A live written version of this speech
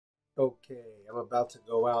Okay, I'm about to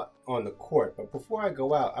go out on the court, but before I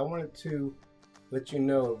go out, I wanted to let you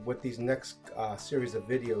know what these next series of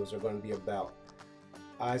videos are going to be about.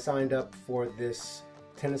 I signed up for this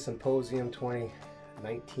Tennis Symposium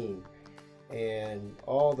 2019, and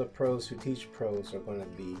all the pros who teach pros are going to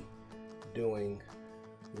be doing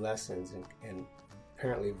lessons and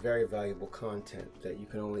apparently very valuable content that you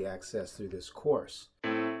can only access through this course.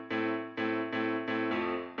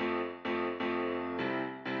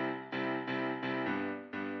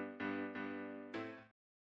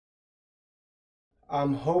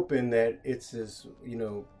 I'm hoping that it's as,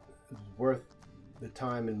 worth the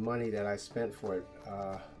time and money that I spent for it.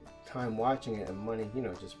 Time watching it and money,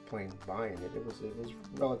 just plain buying it. It was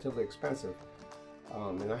relatively expensive.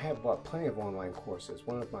 And I have bought plenty of online courses.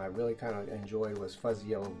 One of my I really kind of enjoyed was Fuzzy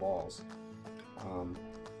Yellow Balls.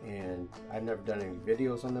 And I've never done any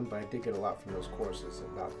videos on them, but I did get a lot from those courses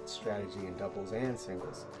about strategy in doubles and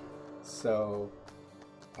singles. So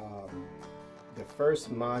the first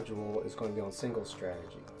module is going to be on single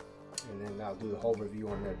strategy, and then I'll do the whole review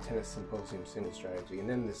on the Tennis Symposium single strategy, and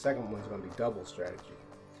then the second one is going to be double strategy,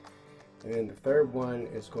 and then the third one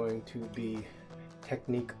is going to be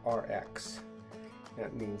Technique RX.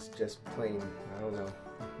 That means just plain, I don't know,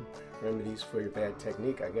 remedies for your bad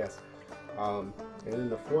technique, I guess. And then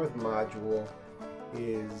the fourth module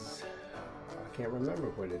is, I can't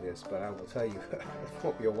remember what it is, but I will tell you, it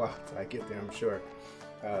won't be a while till I get there, I'm sure.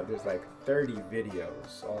 There's like 30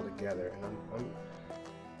 videos all together, and I'm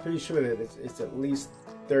pretty sure that it's at least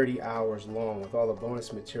 30 hours long with all the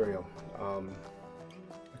bonus material,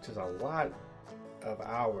 which is a lot of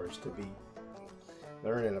hours to be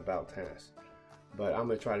learning about tennis. But I'm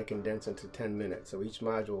going to try to condense into 10 minutes, so each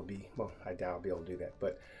module will be, well, I doubt I'll be able to do that,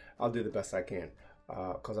 but I'll do the best I can,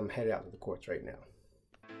 because I'm headed out to the courts right now.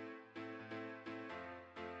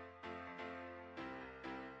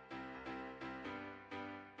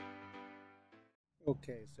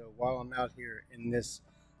 Okay, so while I'm out here in this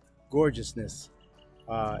gorgeousness,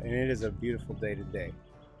 and it is a beautiful day today,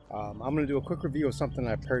 I'm going to do a quick review of something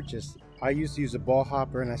I purchased. I used to use a ball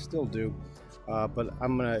hopper, and I still do, but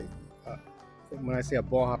I'm going to, when I say a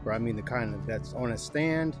ball hopper, I mean the kind that's on a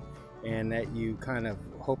stand, and that you kind of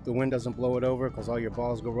hope the wind doesn't blow it over, because all your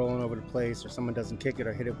balls go rolling over the place, or someone doesn't kick it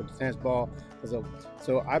or hit it with the tennis ball.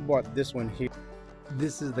 So I bought this one here.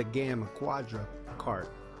 This is the Gamma Quadrupod cart,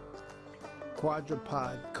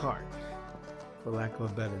 for lack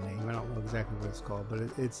of a better name. I don't know exactly what it's called, but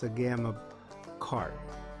it's a Gamma cart,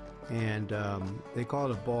 and they call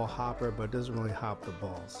it a ball hopper, but it doesn't really hop the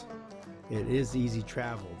balls. It is easy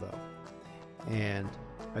travel though, and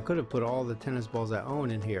I could have put all the tennis balls I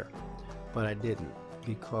own in here, but I didn't,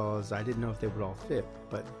 because I didn't know if they would all fit.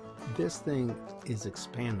 But this thing is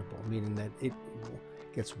expandable, meaning that it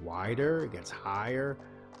gets wider, it gets higher.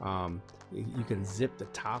 You can zip the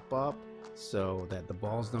top up so that the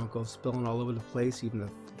balls don't go spilling all over the place, even if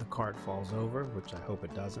the cart falls over, which I hope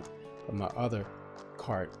it doesn't. But my other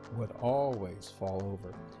cart would always fall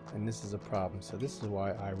over, and this is a problem. So this is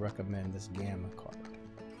why I recommend this Gamma cart.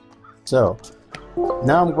 So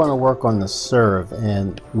now I'm going to work on the serve,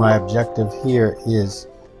 and my objective here is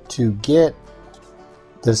to get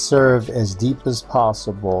the serve as deep as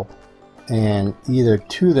possible, and either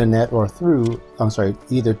to the net or through,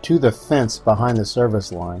 either to the fence behind the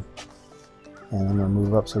service line. And I'm going to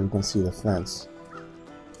move up so we can see the fence.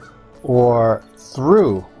 Or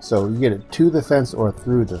through, so you get it to the fence or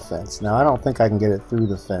through the fence. Now I don't think I can get it through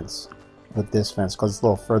the fence with this fence, because it's a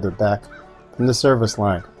little further back from the service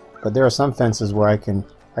line. But there are some fences where I can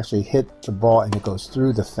actually hit the ball and it goes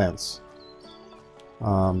through the fence.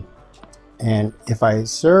 And if I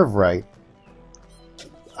serve right,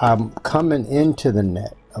 I'm coming into the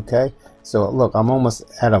net, okay? So look, I'm almost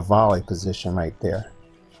at a volley position right there.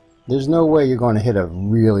 There's no way you're going to hit a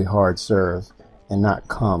really hard serve and not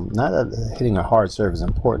come. Not that hitting a hard serve is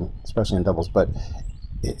important, especially in doubles, but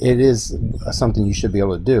it is something you should be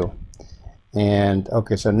able to do. And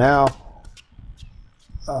okay, so now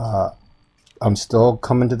I'm still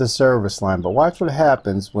coming to the service line, but watch what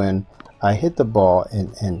happens when I hit the ball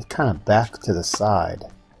and kind of back to the side.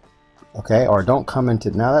 Okay, or don't come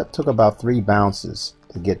into, now that took about 3 bounces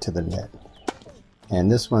to get to the net,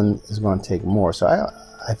 and this one is going to take more. So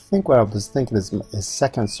I think what I was thinking is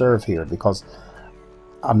second serve here, because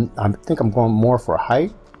I think I'm going more for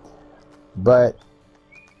height, but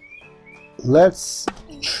let's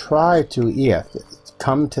try to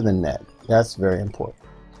come to the net. That's very important.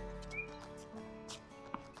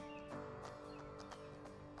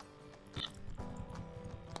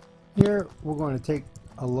 Here we're going to take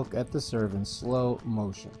a look at the serve in slow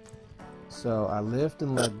motion. So I lift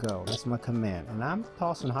and let go. That's my command. And I'm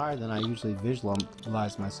tossing higher than I usually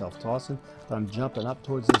visualize myself tossing, but I'm jumping up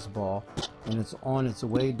towards this ball, and it's on its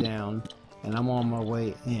way down, and I'm on my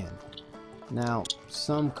way in. Now,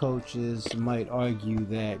 some coaches might argue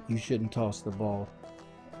that you shouldn't toss the ball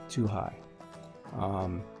too high.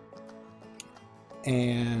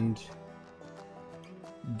 And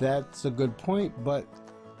that's a good point, but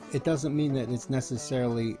it doesn't mean that it's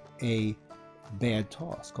necessarily a bad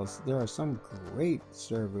toss, because there are some great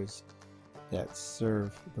servers that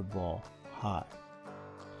serve the ball high.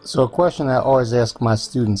 So a question I always ask my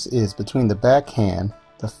students is, between the backhand,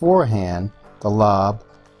 the forehand, the lob,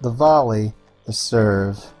 the volley, the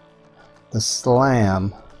serve, the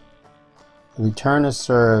slam, the return of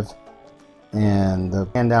serve, and the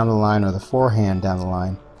hand down the line or the forehand down the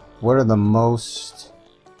line, what are the most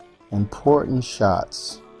important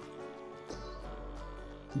shots?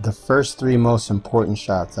 The first three most important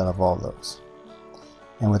shots out of all those.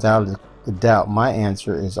 And without a doubt, my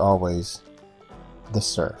answer is always the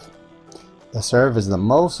serve. The serve is the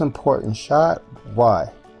most important shot.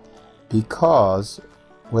 Why? Because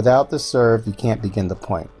without the serve, you can't begin the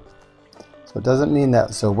point. So it doesn't mean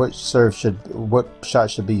that, so what shot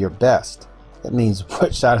should be your best. It means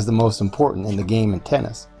what shot is the most important in the game in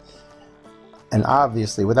tennis. And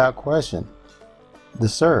obviously, without question, the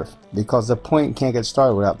serve, because the point can't get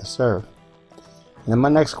started without the serve. And then my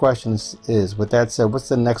next question is, with that said, what's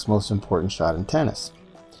the next most important shot in tennis?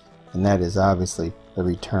 And that is obviously the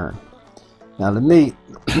return. Now to me,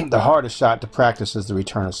 the hardest shot to practice is the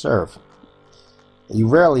return of serve. You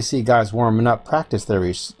rarely see guys warming up practice their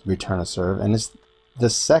return of serve, and it's the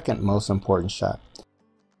second most important shot.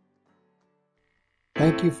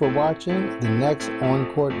 Thank you for watching. The next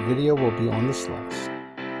on-court video will be on the slice.